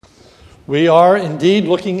We are indeed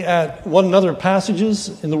looking at one another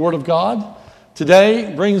passages in the Word of God.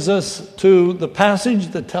 Today brings us to the passage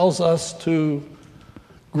that tells us to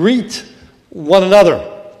greet one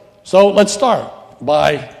another. So let's start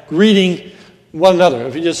by greeting one another.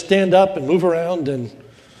 If you just stand up and move around and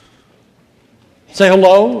say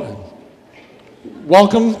hello and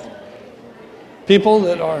welcome people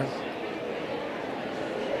that are...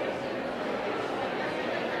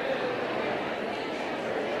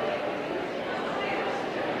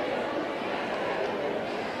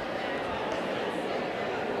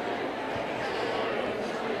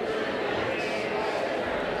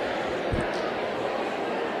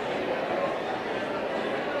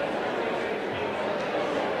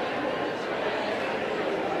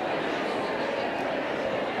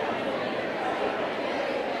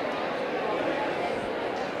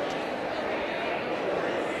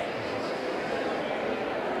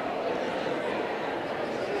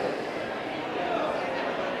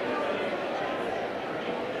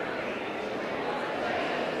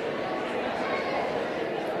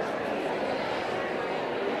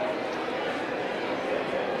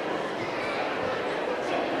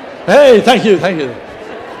 Hey, thank you.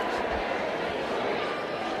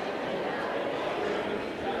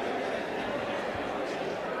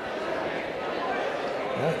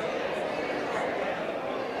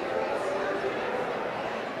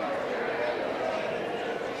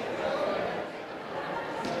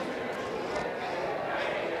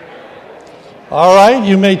 All right,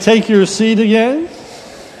 you may take your seat again.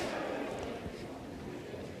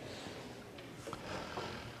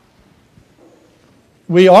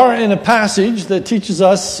 We are in a passage that teaches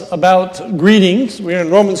us about greetings. We're in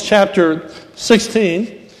Romans chapter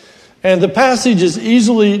 16, and the passage is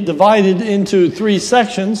easily divided into three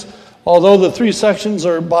sections, although the three sections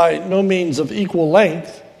are by no means of equal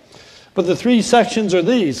length. But the three sections are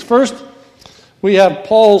these. First, we have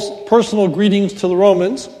Paul's personal greetings to the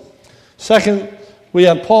Romans. Second, we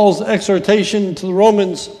have Paul's exhortation to the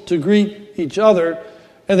Romans to greet each other.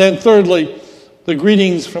 And then thirdly, the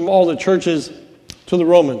greetings from all the churches to the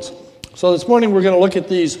Romans. So this morning we're going to look at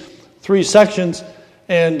these three sections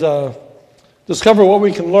and discover what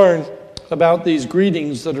we can learn about these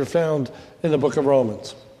greetings that are found in the book of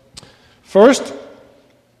Romans. First,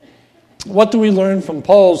 what do we learn from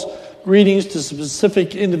Paul's greetings to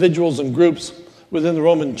specific individuals and groups within the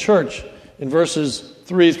Roman church in verses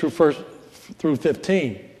 3 through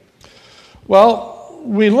 15? Well,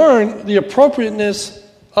 we learn the appropriateness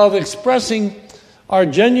of expressing our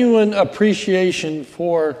genuine appreciation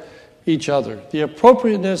for each other. The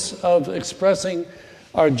appropriateness of expressing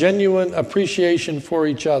our genuine appreciation for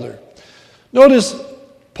each other. Notice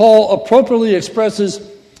Paul appropriately expresses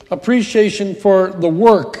appreciation for the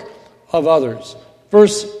work of others.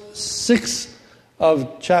 Verse 6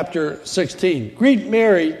 of chapter 16. Greet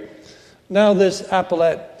Mary, now this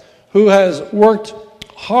Apollet, who has worked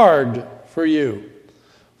hard for you.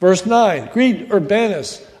 Verse 9. Greet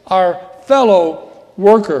Urbanus, our fellow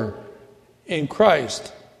worker in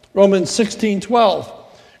Christ. Romans 16:12.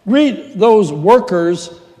 Greet those workers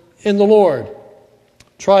in the Lord.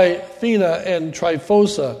 Tryphena and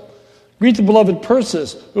Tryphosa. Greet the beloved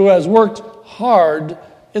Persis, who has worked hard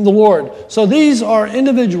in the Lord. So these are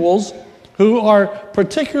individuals who are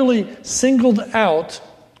particularly singled out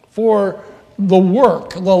for the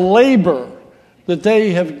work, the labor that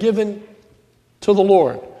they have given to the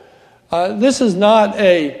Lord. This is not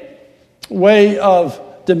a way of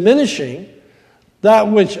diminishing that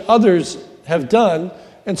which others have done.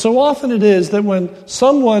 And so often it is that when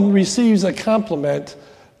someone receives a compliment,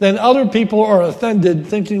 then other people are offended,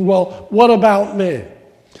 thinking, well, what about me?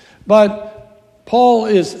 But Paul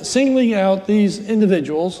is singling out these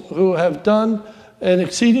individuals who have done an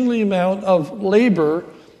exceedingly amount of labor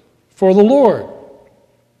for the Lord.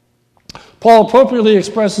 Paul appropriately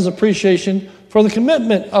expresses appreciation for the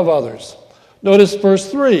commitment of others. Notice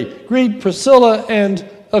verse 3, greet Priscilla and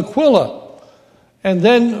Aquila. And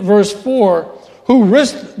then verse 4, who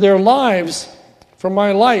risked their lives for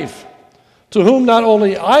my life, to whom not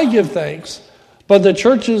only I give thanks, but the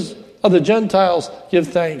churches of the Gentiles give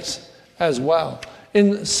thanks as well.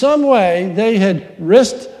 In some way, they had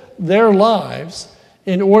risked their lives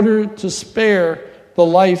in order to spare the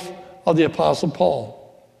life of the Apostle Paul.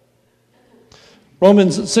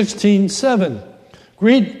 Romans 16:7,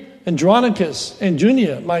 greet Andronicus and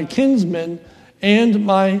Junia, my kinsmen and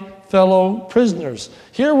my fellow prisoners.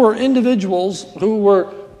 Here were individuals who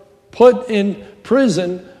were put in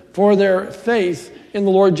prison for their faith in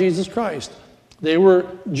the Lord Jesus Christ. They were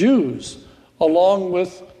Jews, along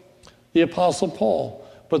with the Apostle Paul.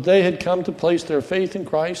 But they had come to place their faith in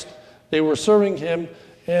Christ. They were serving him,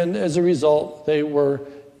 and as a result, they were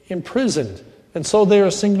imprisoned. And so they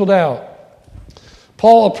are singled out.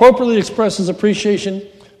 Paul appropriately expresses appreciation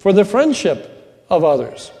for the friendship of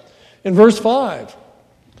others. In verse 5,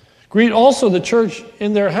 greet also the church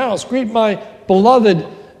in their house. Greet my beloved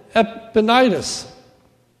Epaphras.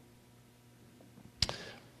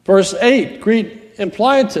 Verse 8, greet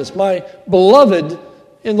Ampliatus, my beloved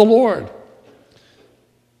in the Lord.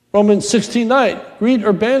 Romans 16:9, greet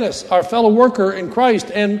Urbanus, our fellow worker in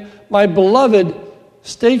Christ, and my beloved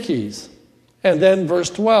Stachys. And then verse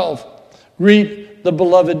 12, greet the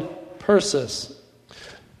beloved Persis.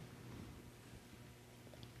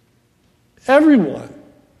 Everyone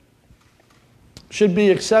should be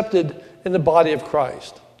accepted in the body of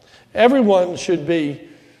Christ. Everyone should be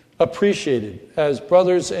appreciated as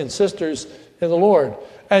brothers and sisters in the Lord.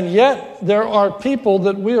 And yet, there are people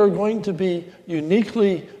that we are going to be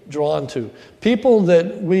uniquely drawn to. People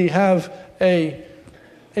that we have an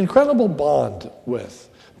incredible bond with.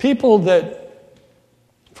 People that,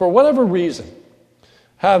 for whatever reason,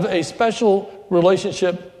 have a special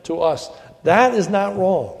relationship to us. That is not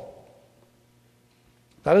wrong.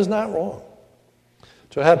 That is not wrong.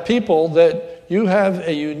 To have people that you have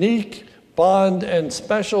a unique bond and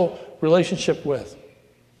special relationship with.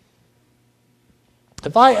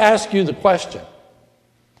 If I ask you the question,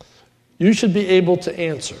 you should be able to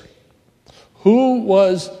answer. Who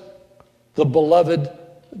was the beloved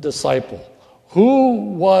disciple?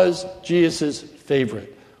 Who was Jesus'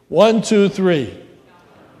 favorite? 1, 2, 3.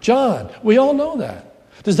 John. We all know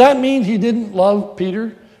that. Does that mean he didn't love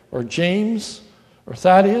Peter or James or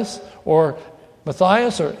Thaddeus or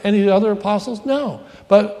Matthias or any of the other apostles? No.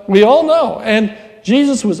 But we all know. And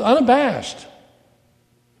Jesus was unabashed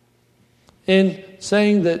in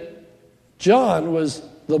saying that John was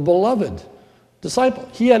the beloved disciple.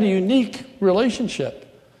 He had a unique relationship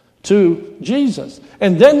to Jesus.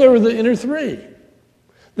 And then there were the inner three.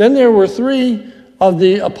 Then there were three of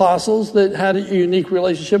the apostles that had a unique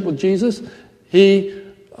relationship with Jesus. He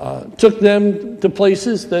took them to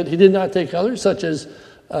places that he did not take others, such as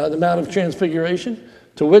the Mount of Transfiguration,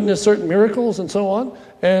 to witness certain miracles and so on.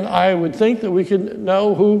 And I would think that we could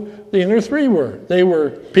know who the inner three were. They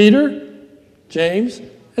were Peter, James,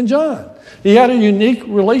 and John. He had a unique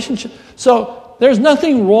relationship. So there's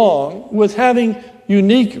nothing wrong with having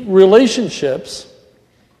unique relationships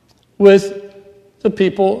with the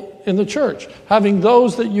people in the church, having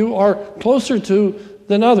those that you are closer to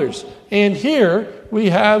than others. And here we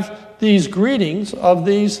have these greetings of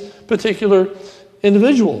these particular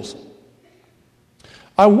individuals.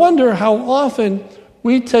 I wonder how often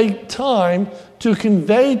we take time to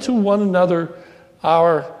convey to one another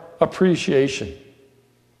our appreciation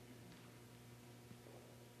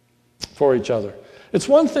for each other. It's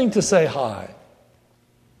one thing to say hi.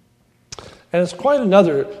 And it's quite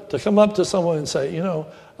another to come up to someone and say, you know,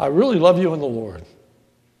 I really love you in the Lord.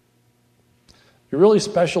 You're really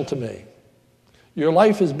special to me. Your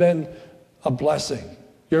life has been a blessing.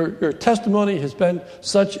 Your testimony has been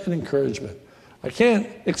such an encouragement. I can't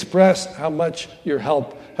express how much your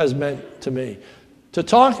help has meant to me. To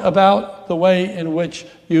talk about the way in which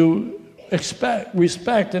you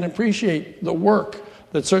respect and appreciate the work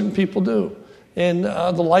that certain people do in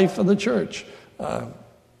the life of the church.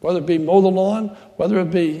 Whether it be mow the lawn, whether it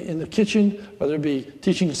be in the kitchen, whether it be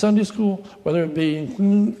teaching Sunday school, whether it be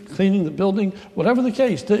cleaning the building, whatever the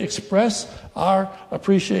case, to express our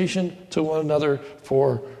appreciation to one another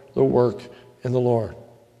for the work in the Lord.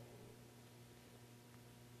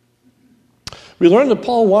 We learn that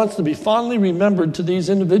Paul wants to be fondly remembered to these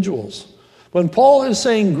individuals. When Paul is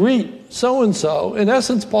saying, greet so-and-so, in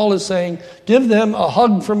essence, Paul is saying, give them a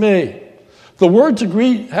hug from me. The word to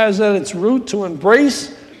greet has at its root to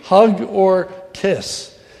embrace, hug, or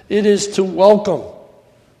kiss. It is to welcome.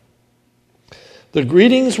 The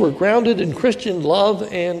greetings were grounded in Christian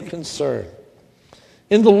love and concern.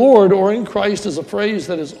 In the Lord or in Christ is a phrase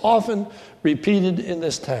that is often repeated in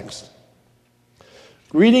this text.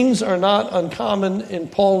 Greetings are not uncommon in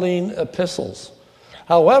Pauline epistles.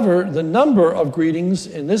 However, the number of greetings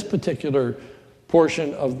in this particular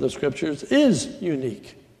portion of the scriptures is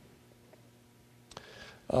unique.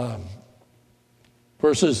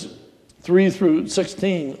 Verses 3 through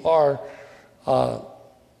 16 are all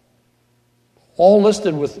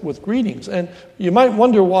listed with greetings. And you might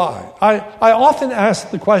wonder why. I often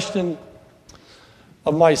ask the question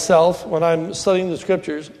of myself when I'm studying the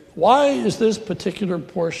scriptures, why is this particular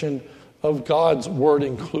portion of God's word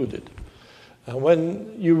included?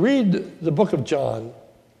 When you read the book of John,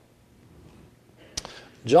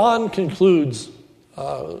 John concludes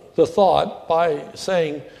the thought by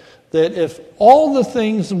saying that if all the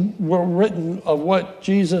things were written of what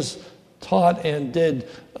Jesus taught and did,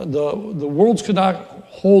 the worlds could not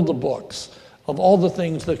hold the books of all the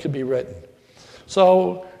things that could be written.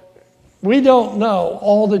 So we don't know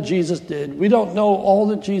all that Jesus did. We don't know all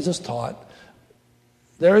that Jesus taught.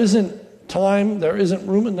 There isn't time, there isn't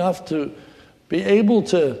room enough to be able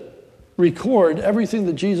to record everything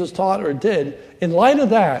that Jesus taught or did. In light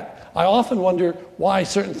of that, I often wonder why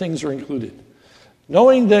certain things are included.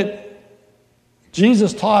 Knowing that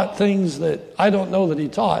Jesus taught things that I don't know that he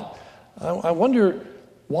taught, I wonder,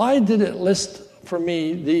 why did it list for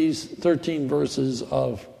me these 13 verses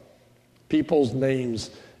of people's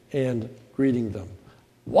names and greeting them?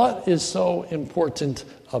 What is so important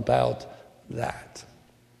about that?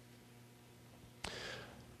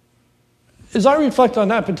 As I reflect on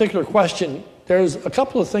that particular question, there's a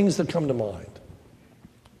couple of things that come to mind.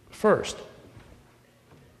 First,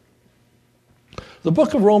 the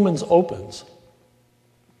book of Romans opens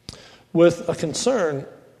with a concern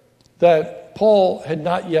that Paul had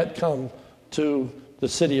not yet come to the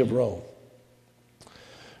city of Rome,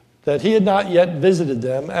 that he had not yet visited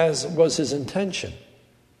them as was his intention.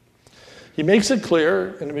 He makes it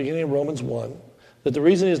clear in the beginning of Romans 1 that the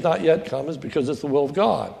reason he has not yet come is because it's the will of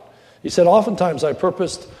God. He said, oftentimes I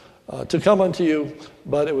purposed to come unto you,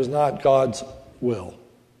 but it was not God's will.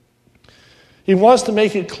 He wants to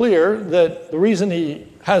make it clear that the reason he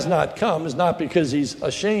has not come is not because he's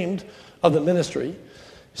ashamed of the ministry.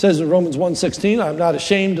 He says in Romans 1:16, I'm not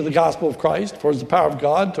ashamed of the gospel of Christ, for it is the power of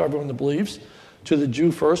God to everyone that believes, to the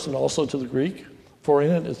Jew first and also to the Greek, for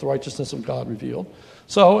in it is the righteousness of God revealed.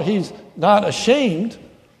 So he's not ashamed.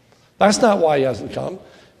 That's not why he hasn't come.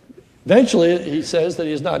 Eventually, he says that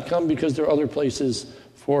he has not come because there are other places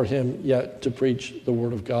for him yet to preach the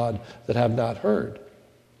word of God that have not heard.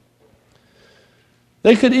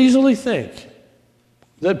 They could easily think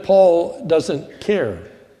that Paul doesn't care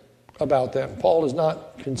about them. Paul is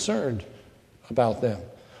not concerned about them.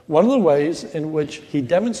 One of the ways in which he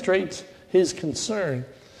demonstrates his concern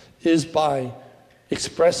is by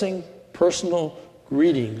expressing personal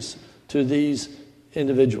greetings to these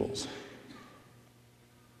individuals,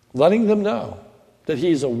 letting them know that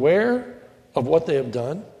he's aware of what they have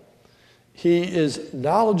done. He is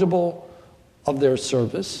knowledgeable of their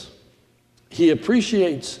service. He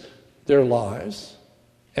appreciates their lives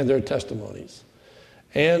and their testimonies,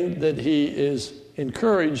 and that he is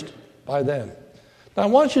encouraged by them. Now, I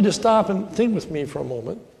want you to stop and think with me for a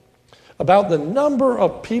moment about the number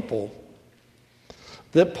of people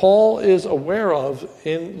that Paul is aware of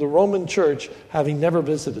in the Roman church, having never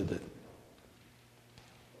visited it.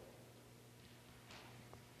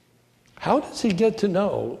 How does he get to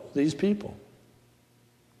know these people?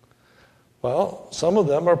 Well, some of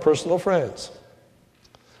them are personal friends.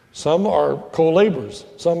 Some are co-laborers.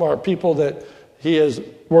 Some are people that he has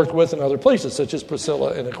worked with in other places, such as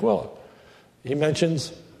Priscilla and Aquila. He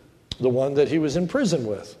mentions the one that he was in prison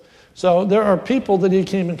with. So there are people that he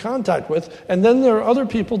came in contact with, and then there are other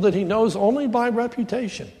people that he knows only by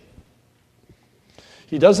reputation.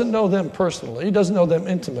 He doesn't know them personally. He doesn't know them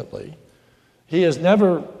intimately. He has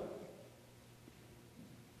never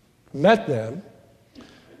met them,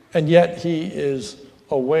 and yet he is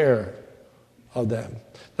aware of them.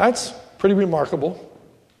 That's pretty remarkable.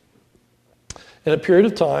 In a period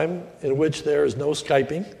of time in which there is no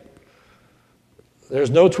Skyping, there's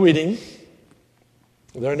no tweeting,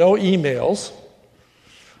 there are no emails,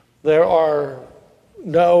 there are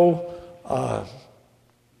no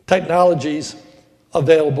technologies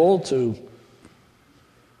available to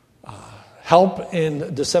help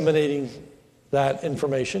in disseminating that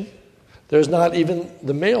information. There's not even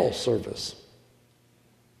the mail service.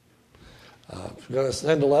 If you're going to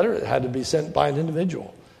send a letter, it had to be sent by an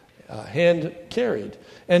individual, hand-carried.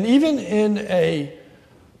 And even in a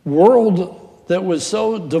world that was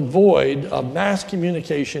so devoid of mass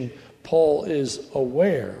communication, Paul is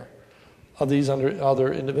aware of these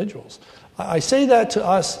other individuals. I say that to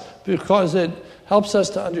us because it helps us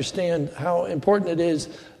to understand how important it is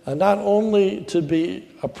not only to be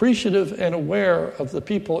appreciative and aware of the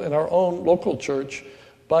people in our own local church,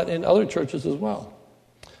 but in other churches as well.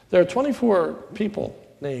 There are 24 people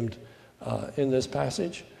named in this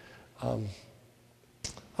passage.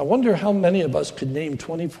 I wonder how many of us could name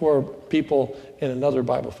 24 people in another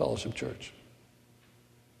Bible Fellowship church.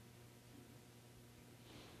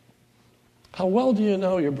 How well do you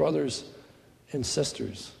know your brothers and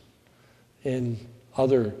sisters in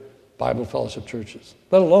other Bible Fellowship churches?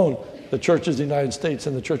 Let alone the churches of the United States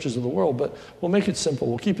and the churches of the world, but we'll make it simple.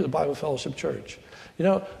 We'll keep it a Bible Fellowship church. You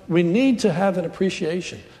know, we need to have an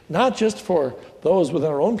appreciation, not just for those within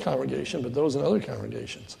our own congregation, but those in other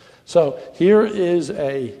congregations. So here is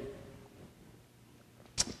a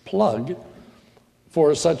plug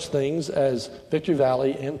for such things as Victory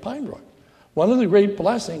Valley and Pine Brook. One of the great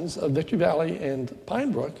blessings of Victory Valley and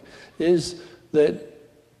Pine Brook is that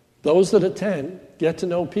those that attend get to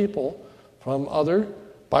know people from other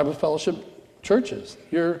Bible fellowship churches.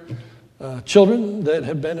 Your children that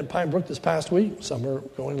have been at Pine Brook this past week, some are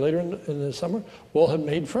going later in the summer, will have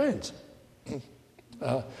made friends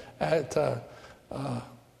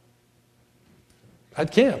at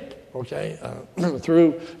camp, okay?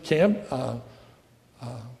 Through camp,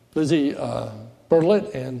 Lizzie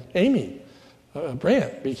Bertlett and Amy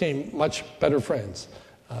Brandt became much better friends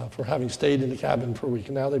for having stayed in the cabin for a week.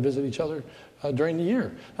 And now they visit each other during the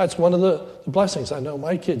year. That's one of the blessings. I know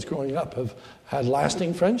my kids growing up have had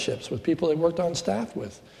lasting friendships with people they worked on staff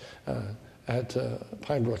with at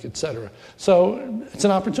Pine Brook, etc. So it's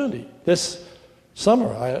an opportunity. This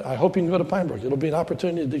summer, I hope you can go to Pine Brook. It'll be an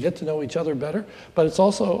opportunity to get to know each other better, but it's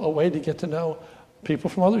also a way to get to know people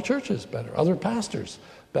from other churches better, other pastors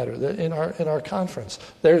better in our conference.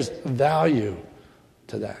 There's value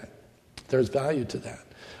to that. There's value to that.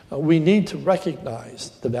 We need to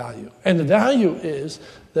recognize the value. And the value is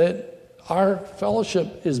that our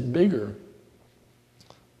fellowship is bigger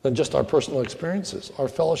than just our personal experiences. Our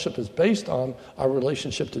fellowship is based on our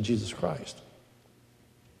relationship to Jesus Christ.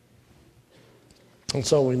 And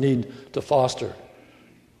so we need to foster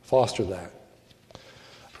that.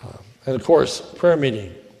 And of course, prayer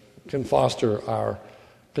meeting can foster our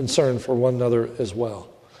concern for one another as well.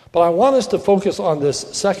 But I want us to focus on this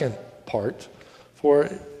second part, for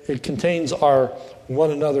it contains our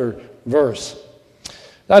one another verse.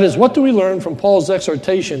 That is, what do we learn from Paul's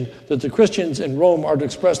exhortation that the Christians in Rome are to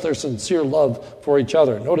express their sincere love for each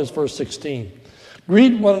other? Notice verse 16.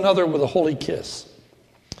 Greet one another with a holy kiss.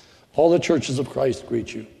 All the churches of Christ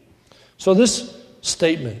greet you. So this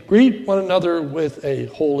statement, greet one another with a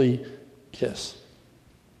holy kiss.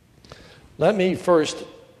 Let me first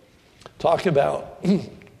talk about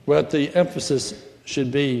what the emphasis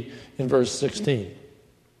should be in verse 16.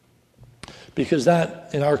 Because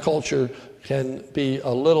that, in our culture, can be a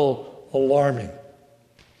little alarming.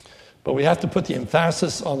 But we have to put the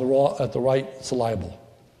emphasis on at the right syllable.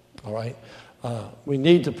 All right? We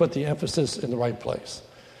need to put the emphasis in the right place.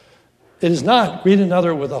 It is not greet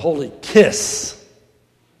another with a holy kiss.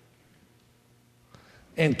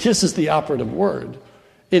 And kiss is the operative word.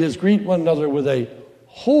 It is greet one another with a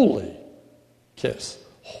holy kiss.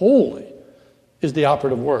 Holy is the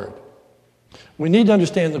operative word. We need to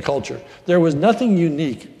understand the culture. There was nothing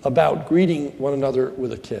unique about greeting one another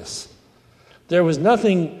with a kiss. There was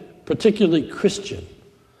nothing particularly Christian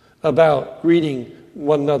about greeting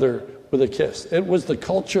one another with a kiss. It was the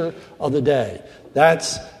culture of the day.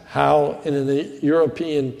 That's how in the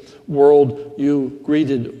European world you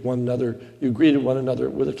greeted one another. You greeted one another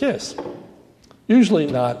with a kiss. Usually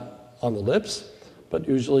not on the lips, but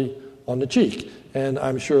usually on the cheek. And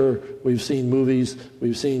I'm sure we've seen movies,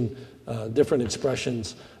 we've seen different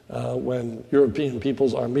expressions when European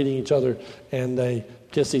peoples are meeting each other and they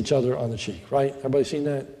kiss each other on the cheek, right? Everybody seen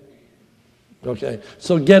that? Okay.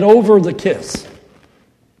 So get over the kiss.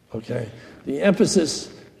 Okay. The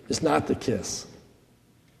emphasis is not the kiss.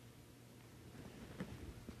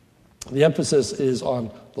 The emphasis is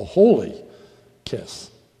on the holy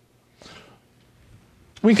kiss.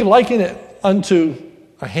 We can liken it unto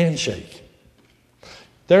a handshake.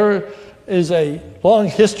 There is a long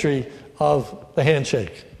history of the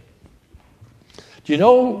handshake. Do you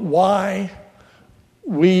know why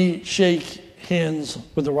we shake hands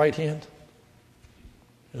with the right hand?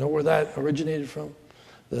 You know where that originated from?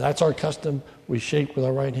 That's our custom. We shake with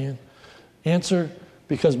our right hand. Answer,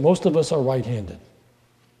 because most of us are right-handed.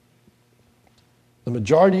 The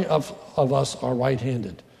majority of us are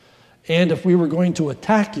right-handed. And if we were going to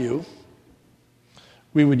attack you,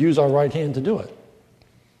 we would use our right hand to do it.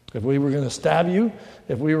 If we were going to stab you,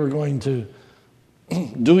 if we were going to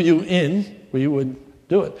do you in, we would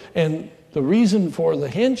do it. And the reason for the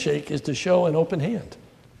handshake is to show an open hand.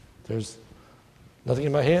 There's nothing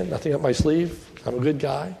in my hand, nothing up my sleeve. I'm a good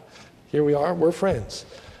guy. Here we are, we're friends.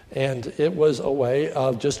 And it was a way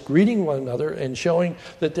of just greeting one another and showing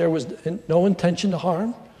that there was no intention to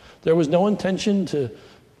harm. There was no intention to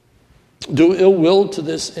do ill will to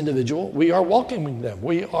this individual. We are welcoming them.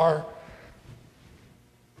 We are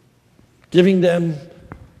giving them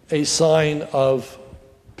a sign of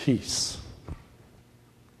peace.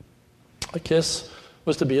 A kiss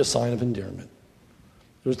was to be a sign of endearment.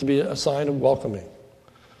 It was to be a sign of welcoming.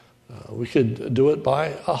 We could do it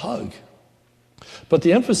by a hug. But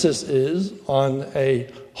the emphasis is on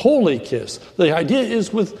a holy kiss. The idea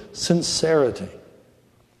is with sincerity.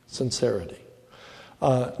 sincerity.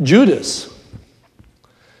 Judas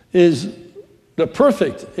is the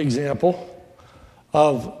perfect example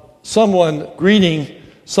of someone greeting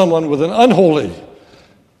someone with an unholy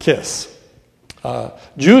kiss.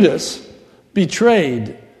 Judas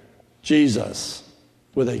betrayed Jesus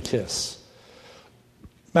with a kiss.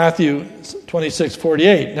 Matthew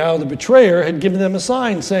 26:48. Now the betrayer had given them a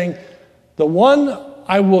sign saying, "The one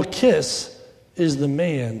I will kiss is the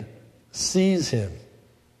man. Seize him."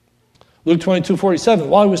 Luke 22:47.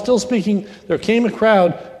 While he was still speaking, there came a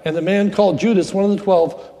crowd, and the man called Judas, one of the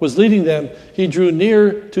 12, was leading them. He drew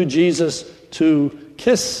near to Jesus to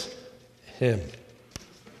kiss him.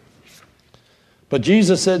 But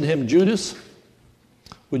Jesus said to him, "Judas,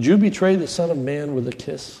 would you betray the Son of Man with a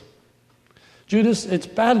kiss?" Judas, it's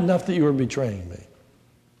bad enough that you are betraying me.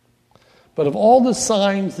 But of all the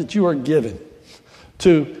signs that you are given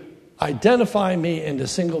to identify me and to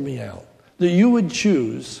single me out, that you would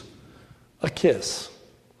choose a kiss.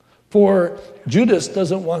 For Judas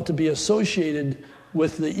doesn't want to be associated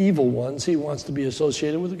with the evil ones. He wants to be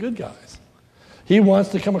associated with the good guys. He wants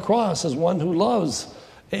to come across as one who loves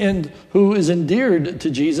and who is endeared to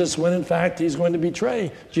Jesus when in fact he's going to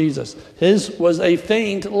betray Jesus. His was a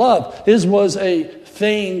feigned love. His was a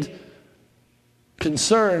feigned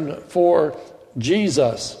concern for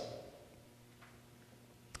Jesus.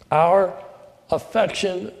 Our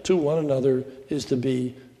affection to one another is to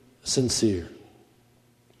be sincere.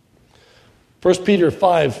 1 Peter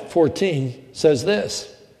 5:14 says this,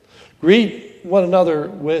 "Greet one another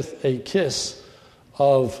with a kiss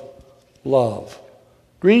of love."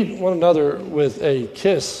 Greet one another with a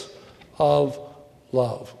kiss of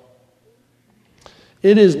love.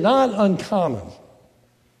 It is not uncommon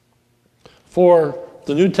for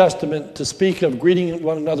the New Testament to speak of greeting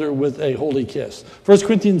one another with a holy kiss. 1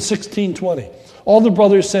 Corinthians 16:20. All the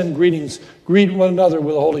brothers send greetings. Greet one another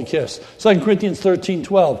with a holy kiss. 2 Corinthians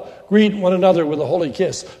 13:12. Greet one another with a holy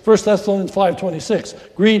kiss. 1 Thessalonians 5:26.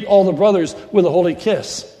 Greet all the brothers with a holy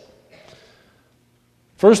kiss.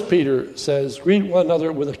 1 Peter says, greet one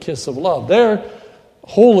another with a kiss of love. There,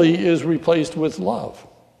 holy is replaced with love.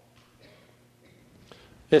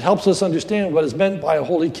 It helps us understand what is meant by a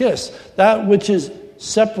holy kiss. That which is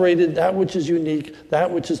separated, that which is unique,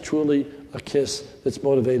 that which is truly a kiss that's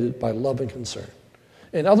motivated by love and concern.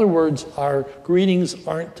 In other words, our greetings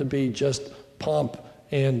aren't to be just pomp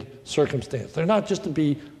and circumstance. They're not just to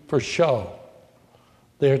be for show.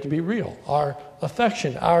 They are to be real. Our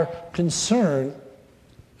affection, our concern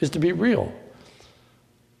is to be real.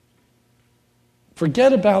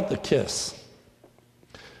 Forget about the kiss.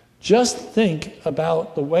 Just think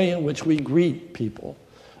about the way in which we greet people.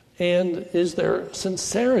 And is there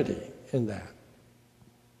sincerity in that?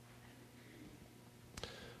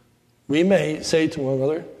 We may say to one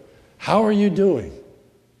another, "How are you doing?"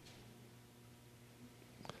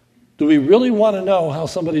 Do we really want to know how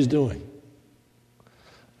somebody's doing?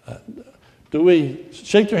 Do we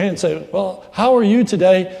shake their hand and say, "Well, how are you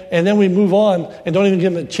today?" And then we move on and don't even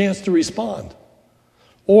give them a chance to respond.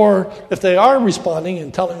 Or if they are responding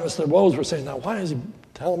and telling us their woes, we're saying, "Now, why is he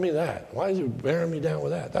telling me that? Why is he bearing me down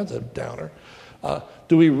with that? That's a downer."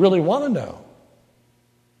 Do we really want to know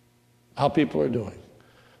how people are doing?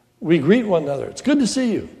 We greet one another. "It's good to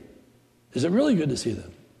see you." Is it really good to see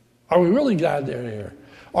them? Are we really glad they're here?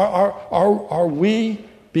 Are we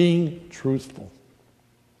being truthful?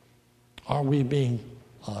 Are we being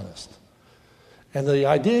honest? And the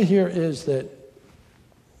idea here is that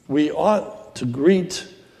we ought to greet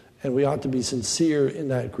and we ought to be sincere in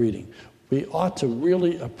that greeting. We ought to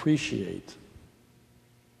really appreciate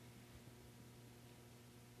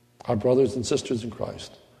our brothers and sisters in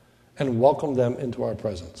Christ and welcome them into our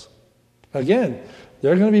presence. Again,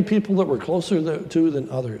 there are going to be people that we're closer to than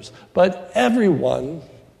others, but everyone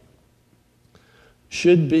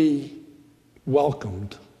should be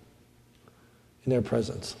welcomed in their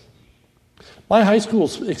presence. My high school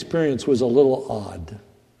experience was a little odd.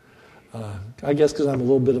 I guess because I'm a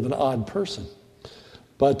little bit of an odd person.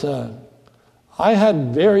 But I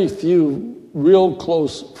had very few real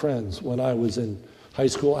close friends when I was in high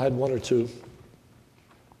school. I had one or two.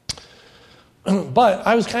 But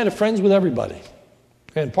I was kind of friends with everybody.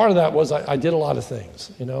 And part of that was I did a lot of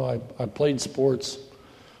things. You know, I played sports.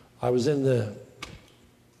 I was in the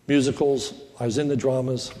musicals. I was in the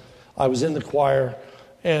dramas. I was in the choir.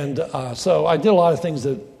 And so I did a lot of things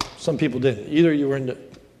that some people didn't. Either you were into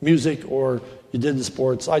music or you did the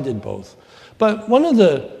sports. I did both. But one of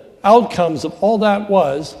the outcomes of all that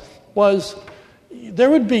was there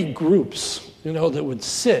would be groups, that would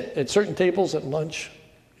sit at certain tables at lunch,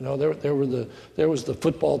 You know, there was the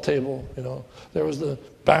football table, you know, there was the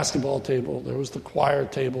basketball table, there was the choir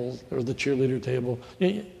table, there was the cheerleader table.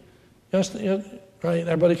 You understand, right?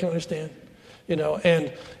 Everybody can understand, you know,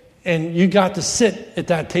 and you got to sit at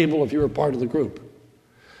that table if you were part of the group.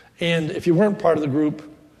 And if you weren't part of the group,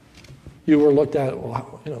 you were looked at,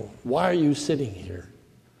 well, you know, why are you sitting here?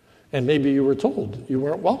 And maybe you were told you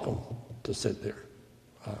weren't welcome to sit there.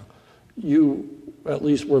 You at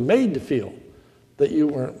least were made to feel that you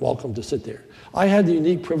weren't welcome to sit there. I had the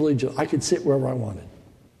unique privilege of I could sit wherever I wanted.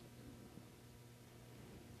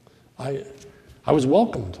 I was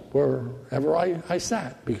welcomed wherever I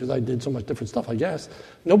sat because I did so much different stuff, I guess.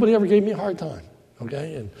 Nobody ever gave me a hard time,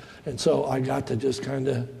 okay? And so I got to just kind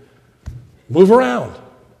of move around.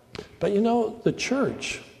 But you know, the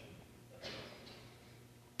church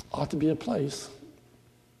ought to be a place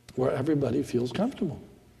where everybody feels comfortable.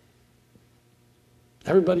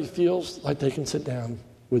 Everybody feels like they can sit down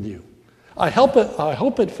with you. I hope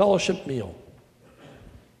at fellowship meal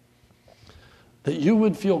that you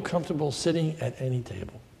would feel comfortable sitting at any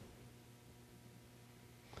table.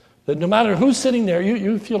 That no matter who's sitting there,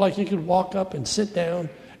 you feel like you could walk up and sit down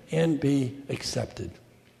and be accepted.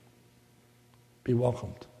 Be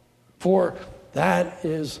welcomed. For that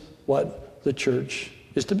is what the church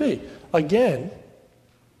is to be. Again,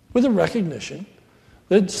 with a recognition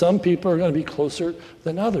that some people are going to be closer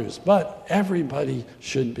than others, but everybody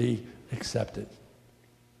should be accepted.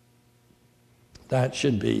 That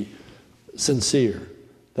should be sincere.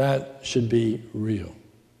 That should be real.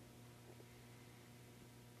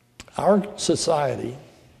 Our society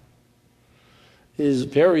is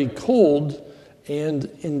very cold and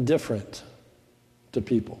indifferent to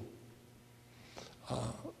people.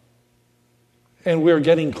 And we're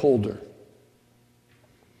getting colder.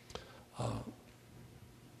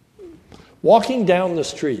 Walking down the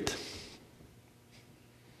street.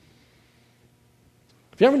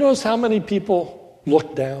 Have you ever noticed how many people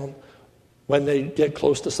look down when they get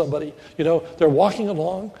close to somebody? You know, they're walking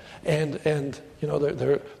along and you know,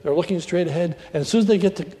 they're looking straight ahead, and as soon as they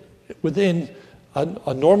get to within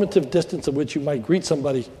a normative distance of which you might greet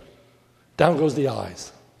somebody, down goes the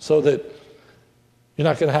eyes, so that you're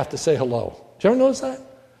not going to have to say hello. Do you ever notice that?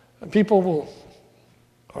 And people will,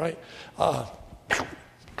 all right,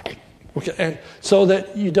 okay, and so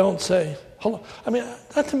that you don't say hello. I mean,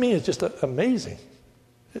 that to me is just amazing.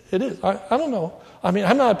 It is. I don't know. I mean,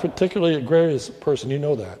 I'm not a particularly a gregarious person. You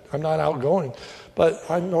know that. I'm not outgoing. But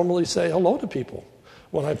I normally say hello to people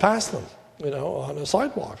when I pass them, you know, on a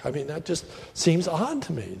sidewalk. I mean, that just seems odd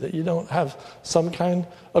to me that you don't have some kind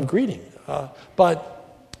of greeting.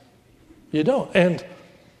 But you don't. And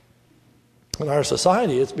in our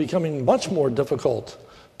society, it's becoming much more difficult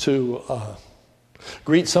to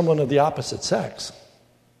greet someone of the opposite sex.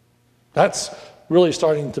 That's really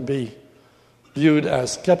starting to be viewed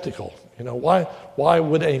as skeptical. You know, why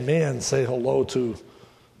would a man say hello to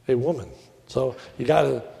a woman? So you got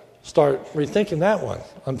to start rethinking that one,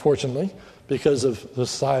 unfortunately, because of the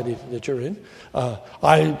society that you're in.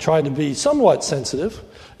 I try to be somewhat sensitive.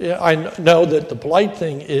 I know that the polite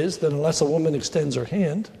thing is that unless a woman extends her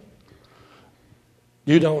hand,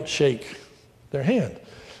 you don't shake their hand.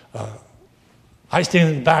 I stand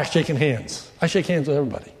in the back shaking hands. I shake hands with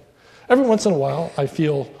everybody. Every once in a while, I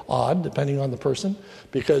feel odd, depending on the person,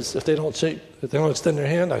 because if they don't extend their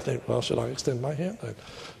hand, I think, well, should I extend my hand?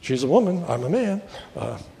 She's a woman, I'm a man.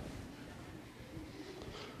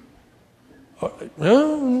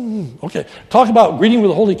 Okay, talk about greeting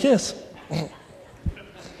with a holy kiss.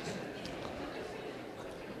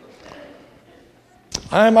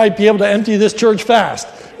 I might be able to empty this church fast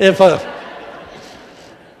if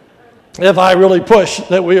I really push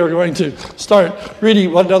that we are going to start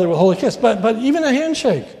greeting one another with a holy kiss. But even a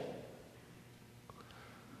handshake.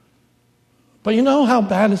 But you know how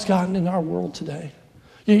bad it's gotten in our world today?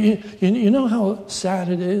 You know how sad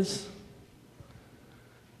it is?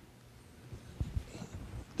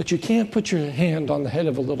 That you can't put your hand on the head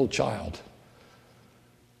of a little child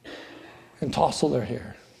and tousle their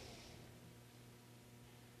hair.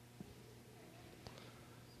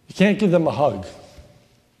 You can't give them a hug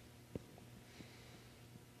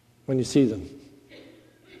when you see them,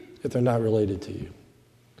 if they're not related to you.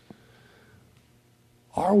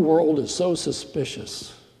 Our world is so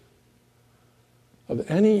suspicious of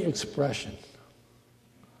any expression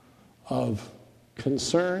of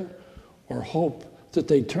concern or hope that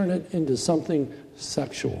they turn it into something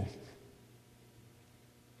sexual.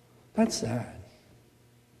 That's sad.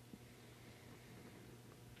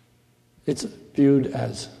 It's viewed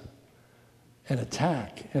as an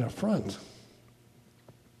attack, an affront.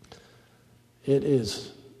 It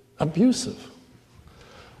is abusive.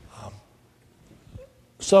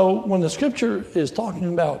 So when the scripture is talking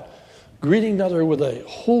about greeting another with a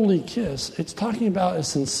holy kiss, it's talking about a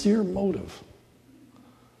sincere motive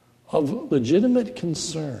of legitimate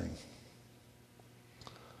concern.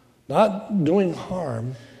 Not doing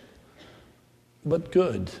harm, but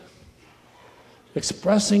good.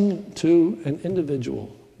 Expressing to an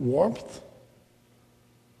individual warmth,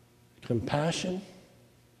 compassion,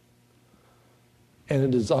 and a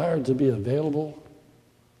desire to be available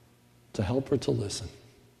to help or to listen.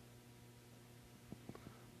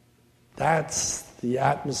 That's the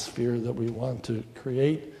atmosphere that we want to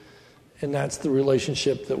create, and that's the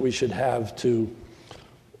relationship that we should have to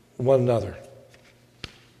one another.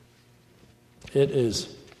 It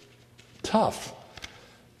is tough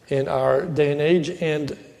in our day and age,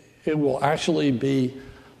 and it will actually be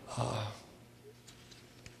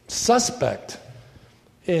suspect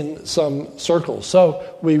in some circles.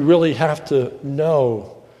 So we really have to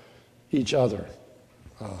know each other.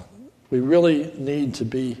 We really need to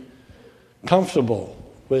be comfortable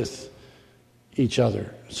with each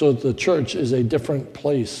other. So the church is a different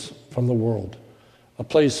place from the world, a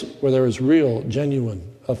place where there is real, genuine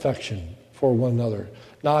affection for one another,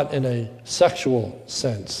 not in a sexual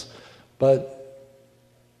sense, but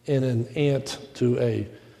in an aunt to a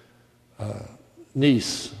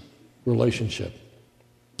niece relationship.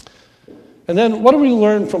 And then what do we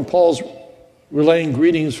learn from Paul's relaying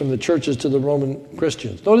greetings from the churches to the Roman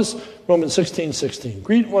Christians? Notice Romans 16:16.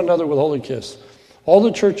 Greet one another with a holy kiss. All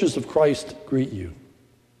the churches of Christ greet you.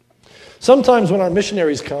 Sometimes when our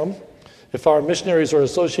missionaries come, if our missionaries are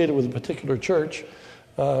associated with a particular church,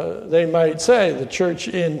 they might say, the church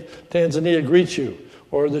in Tanzania greets you,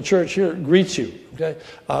 or the church here greets you. Okay?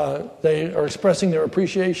 They are expressing their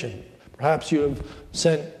appreciation. Perhaps you have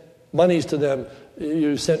sent monies to them,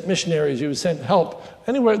 you sent missionaries, you sent help.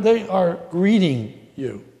 Anywhere, they are greeting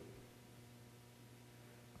you.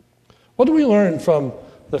 What do we learn from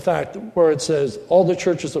the fact where it says, all the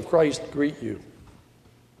churches of Christ greet you?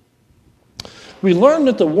 We learn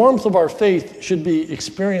that the warmth of our faith should be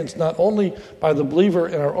experienced not only by the believer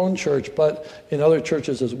in our own church, but in other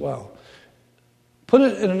churches as well. Put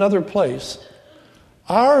it in another place.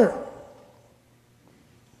 Our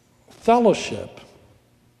fellowship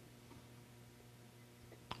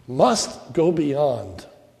must go beyond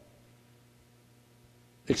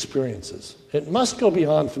experiences. It must go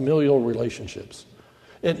beyond familial relationships.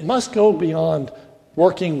 It must go beyond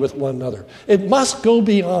working with one another. It must go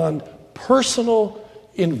beyond personal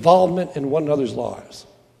involvement in one another's lives.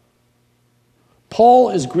 Paul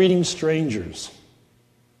is greeting strangers,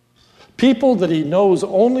 people that he knows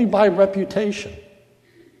only by reputation.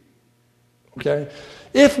 Okay?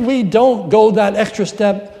 If we don't go that extra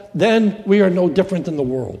step, then we are no different than the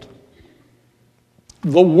world.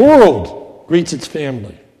 The world greets its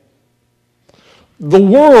family. The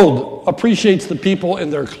world appreciates the people in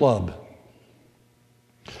their club.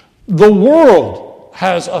 The world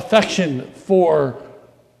has affection for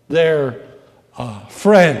their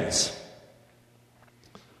friends.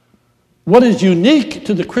 What is unique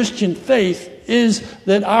to the Christian faith is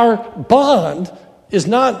that our bond is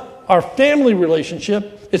not our family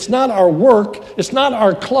relationship, it's not our work, it's not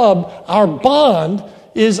our club. Our bond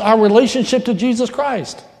is our relationship to Jesus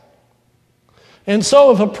Christ. And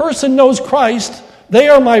so if a person knows Christ, they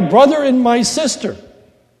are my brother and my sister.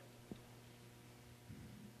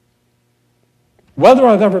 Whether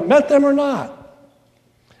I've ever met them or not.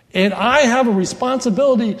 And I have a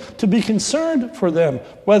responsibility to be concerned for them,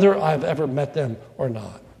 whether I've ever met them or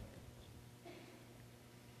not.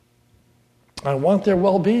 I want their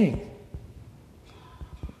well-being.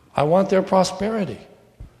 I want their prosperity.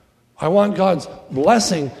 I want God's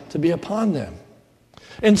blessing to be upon them.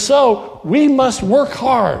 And so we must work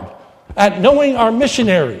hard at knowing our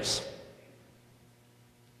missionaries.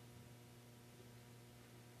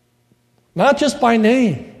 Not just by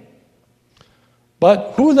name,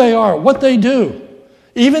 but who they are, what they do,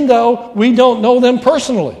 even though we don't know them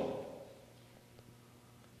personally.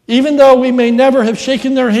 Even though we may never have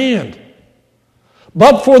shaken their hand.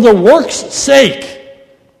 But for the work's sake,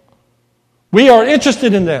 we are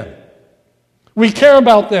interested in them. We care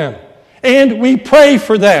about them. And we pray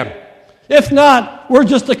for them. If not, we're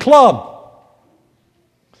just a club.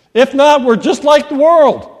 If not, we're just like the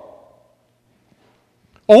world.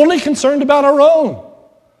 Only concerned about our own.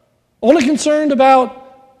 Only concerned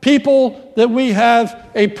about people that we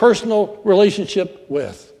have a personal relationship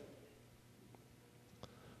with.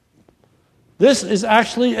 This is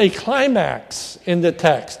actually a climax in the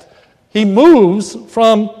text. He moves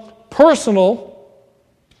from personal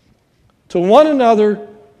to one another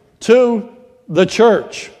to the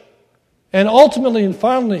church. And ultimately and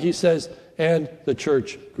finally he says, and the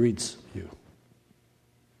church greets you.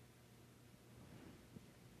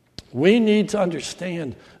 We need to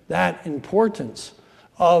understand that importance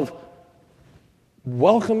of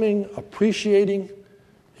welcoming, appreciating,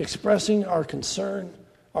 expressing our concern,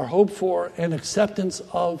 our hope for, and acceptance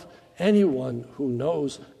of anyone who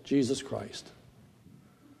knows Jesus Christ.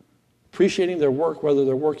 Appreciating their work, whether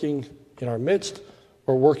they're working in our midst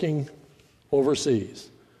or working overseas.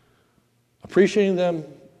 Appreciating them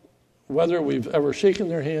whether we've ever shaken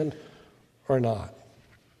their hand or not.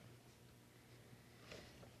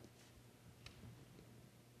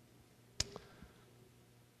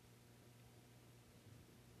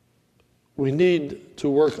 We need to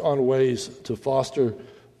work on ways to foster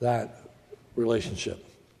that relationship.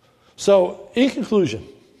 So, in conclusion,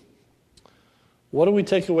 what do we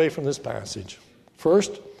take away from this passage?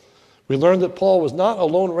 First, we learned that Paul was not a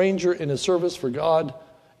lone ranger in his service for God,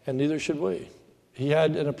 and neither should we. He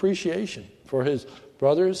had an appreciation for his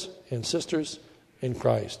brothers and sisters in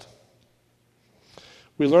Christ.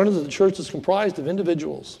 We learned that the church is comprised of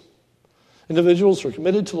individuals who are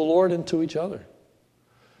committed to the Lord and to each other.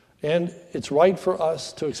 And it's right for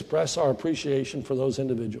us to express our appreciation for those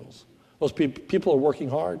individuals. Those people are working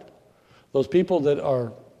hard. Those people that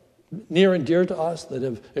are near and dear to us, that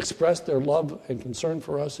have expressed their love and concern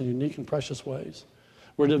for us in unique and precious ways.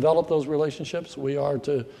 We're to develop those relationships. We are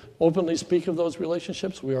to openly speak of those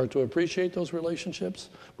relationships. We are to appreciate those relationships.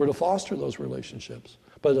 We're to foster those relationships.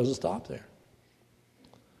 But it doesn't stop there.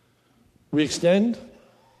 We extend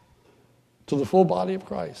to the full body of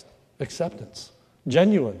Christ acceptance.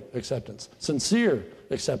 Genuine acceptance, sincere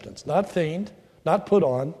acceptance, not feigned, not put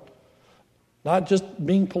on, not just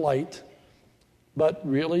being polite, but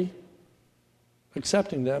really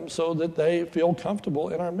accepting them so that they feel comfortable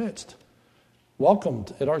in our midst,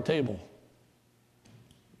 welcomed at our table,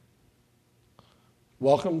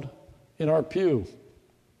 welcomed in our pew,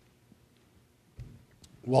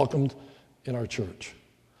 welcomed in our church,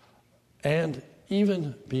 and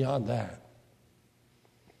even beyond that,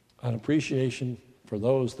 an appreciation for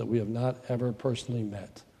those that we have not ever personally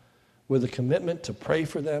met, with a commitment to pray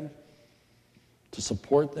for them, to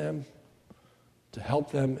support them, to help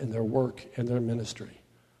them in their work and their ministry,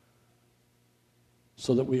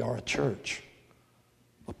 so that we are a church,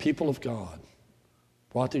 a people of God,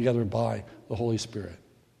 brought together by the Holy Spirit.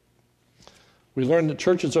 We learned that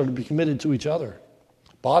churches are to be committed to each other,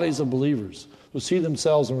 bodies of believers who see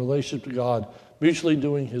themselves in relationship to God, mutually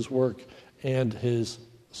doing His work and His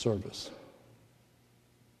service.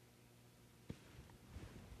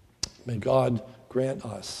 May God grant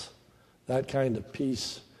us that kind of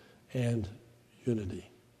peace and unity.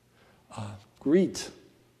 Greet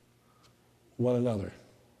one another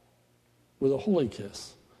with a holy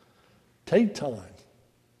kiss. Take time.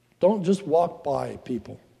 Don't just walk by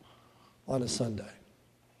people on a Sunday.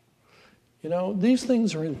 You know, these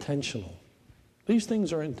things are intentional. These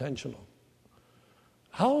things are intentional.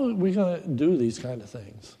 How are we going to do these kind of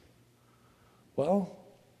things? Well,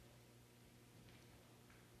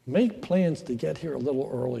 make plans to get here a little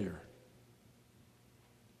earlier.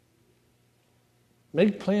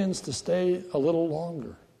 Make plans to stay a little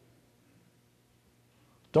longer.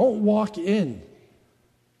 Don't walk in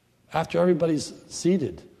after everybody's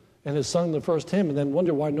seated and has sung the first hymn and then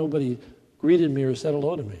wonder why nobody greeted me or said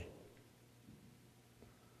hello to me.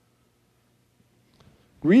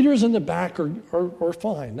 Greeters in the back are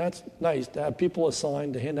fine. That's nice to have people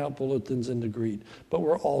assigned to hand out bulletins and to greet. But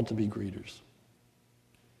we're all to be greeters.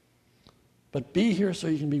 But be here so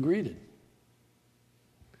you can be greeted.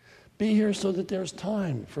 Be here so that there's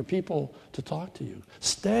time for people to talk to you.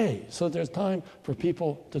 Stay so that there's time for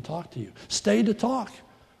people to talk to you. Stay to talk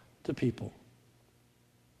to people.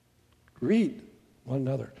 Greet one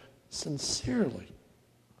another sincerely,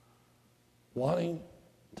 wanting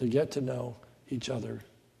to get to know each other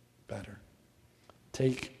better.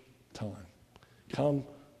 Take time. Come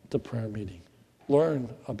to prayer meeting. Learn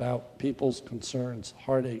about people's concerns,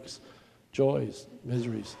 heartaches, joys,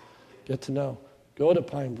 miseries. Get to know. Go to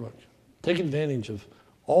Pine Brook. Take advantage of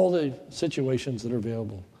all the situations that are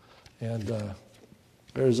available. And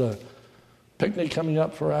there's a picnic coming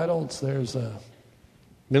up for adults. There's a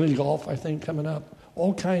mini golf, I think, coming up.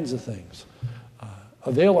 All kinds of things.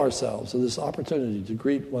 Avail ourselves of this opportunity to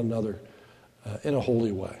greet one another in a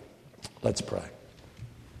holy way. Let's pray.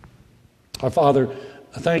 Our Father,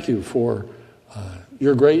 thank you for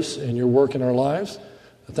your grace and your work in our lives.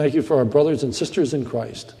 Thank you for our brothers and sisters in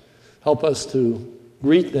Christ. Help us to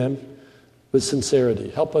greet them with sincerity.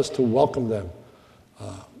 Help us to welcome them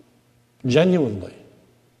genuinely,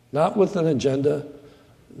 not with an agenda,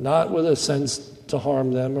 not with a sense to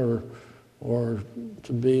harm them or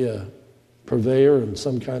to be a purveyor in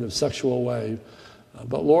some kind of sexual way,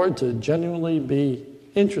 but Lord, to genuinely be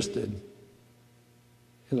interested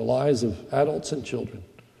in the lives of adults and children,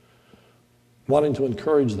 wanting to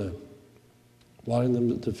encourage them, wanting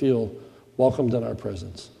them to feel welcomed in our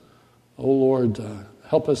presence. Oh Lord,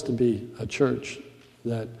 help us to be a church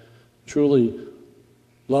that truly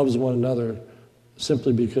loves one another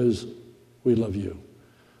simply because we love you.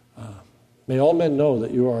 May all men know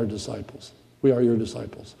that you are our disciples. We are your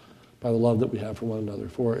disciples by the love that we have for one another.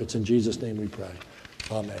 For it's in Jesus' name we pray.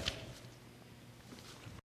 Amen.